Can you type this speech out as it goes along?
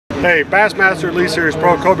Hey, Bassmaster Elite Series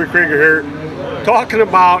Pro Koby Kreiger here, talking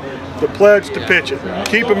about the pledge to pitch it.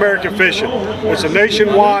 Keep American fishing. It's a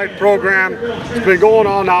nationwide program. It's been going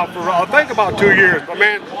on now for I think about 2 years, but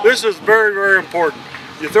man, this is very, very important.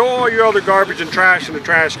 You throw all your other garbage and trash in the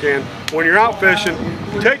trash can. When you're out fishing,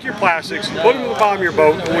 take your plastics, put them in the bottom of your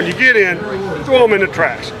boat, and when you get in, throw them in the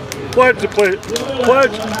trash. Pledge to pitch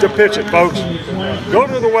it, folks. Go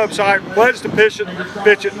to the website,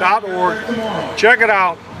 pledgetopitchit.org. Check it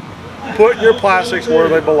out. Put your plastics where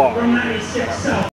they belong.